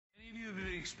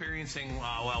experiencing,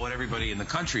 well, what everybody in the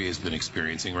country has been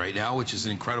experiencing right now, which is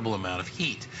an incredible amount of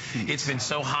heat. It's been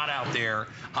so hot out there.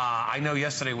 I know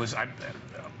yesterday was,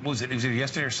 was it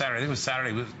yesterday or Saturday? I think it was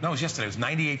Saturday. No, it was yesterday. It was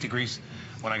 98 degrees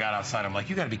when I got outside. I'm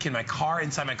like, you got to be kidding.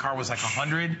 Inside my car was like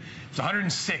 100. It was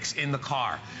 106 in the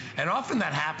car. And often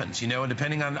that happens, you know, and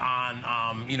depending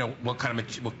on you know, what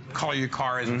color your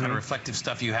car is, what kind of reflective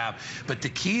stuff you have. But the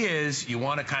key is you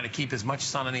want to kind of keep as much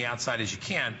sun on the outside as you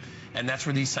can. And that's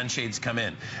where these sunshades come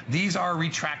in. These are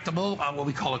retractable, what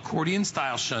we call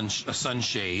accordion-style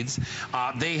sunshades.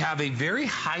 They have a very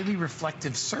highly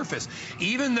reflective surface.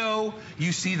 Even though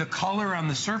you see the color on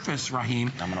the surface,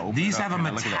 Raheem, these have a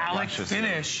metallic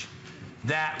finish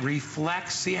that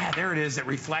reflects, yeah, there it is, that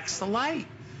reflects the light.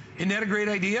 Isn't that a great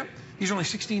idea? These are only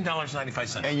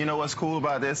 $16.95. And you know what's cool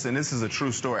about this? And this is a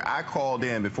true story. I called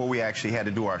in before we actually had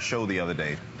to do our show the other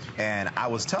day. And I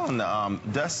was telling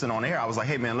Dustin on air, I was like,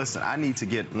 hey, man, listen, I need to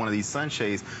get one of these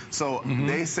sunshades. So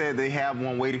they said they have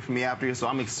one waiting for me after here. So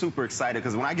I'm super excited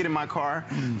because when I get in my car,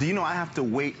 do you know I have to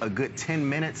wait a good 10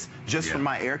 minutes just for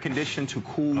my air condition to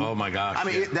cool? Oh, my gosh. I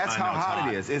mean, that's how hot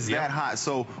it is. It's that hot.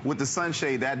 So with the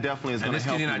sunshade, that definitely is going to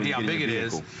help you. And this gives you an idea how big it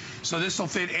is. So this will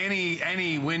fit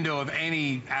any window of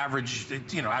any average,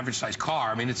 you know, average size car.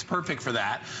 I mean, it's perfect for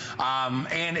that.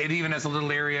 And it even has a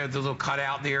little area, the little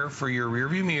cutout there for your rear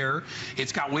view mirror.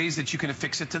 It's got ways that you can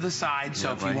affix it to the side.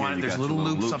 So if you want it, there's little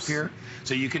loops up here.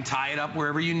 So you can tie it up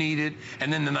wherever you need it.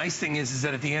 And then the nice thing is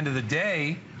that at the end of the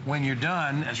day, when you're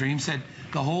done, as Raheem said,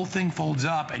 the whole thing folds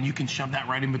up and you can shove that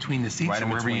right in between the seats or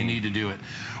wherever you need to do it.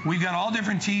 We've got all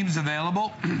different teams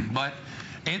available, but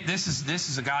this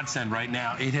is a godsend right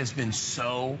now. It has been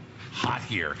so hot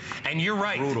here. And you're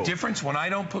right, the difference when I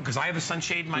don't put, because I have a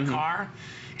sunshade in my car,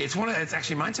 it's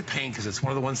actually, mine's a pain because it's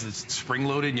one of the ones that's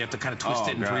spring-loaded and you have to kind of twist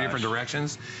it in 3 different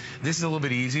directions. This is a little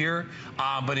bit easier.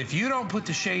 But if you don't put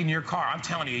the shade in your car, I'm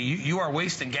telling you, you are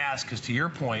wasting gas because to your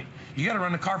point, you got to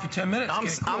run the car for 10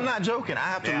 minutes. I'm not joking. I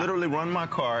have to literally run my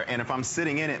car, and if I'm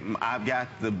sitting in it, I've got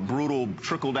the brutal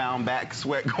trickle-down back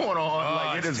sweat going on. Oh,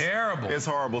 like, it's terrible. It's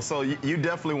horrible. So you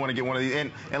definitely want to get one of these.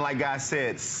 And like Guy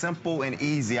said, simple and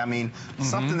easy. I mean,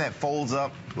 something that folds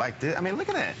up like this. I mean, look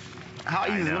at that. How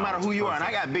easy, no matter who you are. And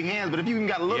I got big hands, but if you even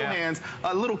got little hands,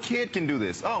 a little kid can do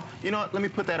this. Oh, you know what? Let me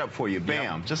put that up for you.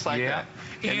 Bam. Just like that.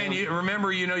 And you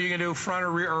remember, you know, you can do front or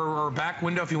rear or back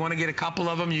window. If you want to get a couple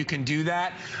of them, you can do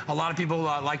that. A lot of people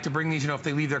like to bring these, you know, if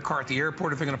they leave their car at the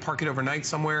airport, if they're going to park it overnight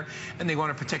somewhere, and they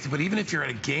want to protect it. But even if you're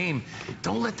at a game,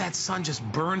 don't let that sun just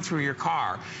burn through your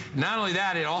car. Not only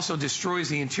that, it also destroys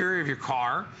the interior of your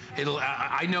car.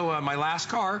 I know my last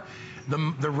car,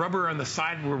 the rubber on the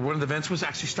side where one of the vents was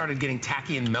actually started getting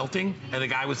tacky and melting, and the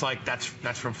guy was like, that's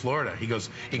from Florida. He goes,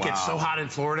 it gets so hot in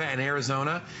Florida and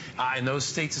Arizona, in those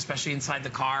states, especially inside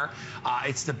the car,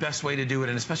 it's the best way to do it,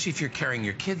 and especially if you're carrying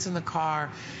your kids in the car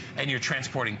and you're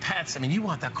transporting pets. I mean, you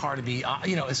want that car to be,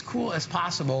 you know, as cool as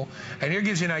possible. And here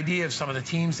gives you an idea of some of the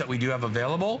teams that we do have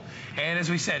available. And as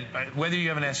we said, whether you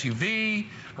have an SUV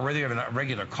or whether you have a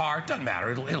regular car, it doesn't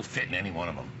matter. It'll fit in any one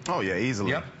of them. Oh, yeah,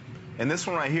 easily. Yep. And this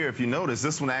one right here, if you notice,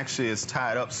 this one actually is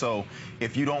tied up. So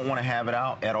if you don't want to have it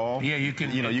out at all, you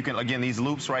can, again, these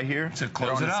loops right here, to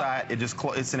close it up. Side,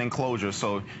 it's an enclosure.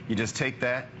 So you just take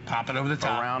that, pop it over the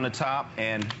top, around the top,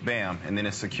 and bam, and then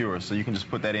it's secure. So you can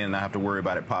just put that in and not have to worry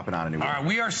about it popping out anywhere. All right,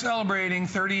 we are celebrating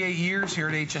 38 years here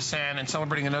at HSN and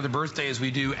celebrating another birthday as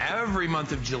we do every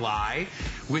month of July,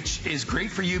 which is great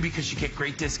for you because you get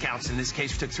great discounts. In this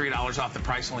case, we took $3 off the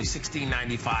price, only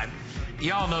 $16.95.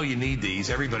 Y'all know you need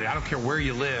these. Everybody, I don't care where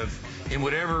you live, in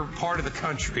whatever part of the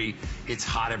country, it's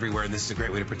hot everywhere, and this is a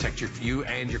great way to protect you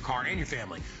and your car and your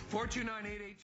family. 42988.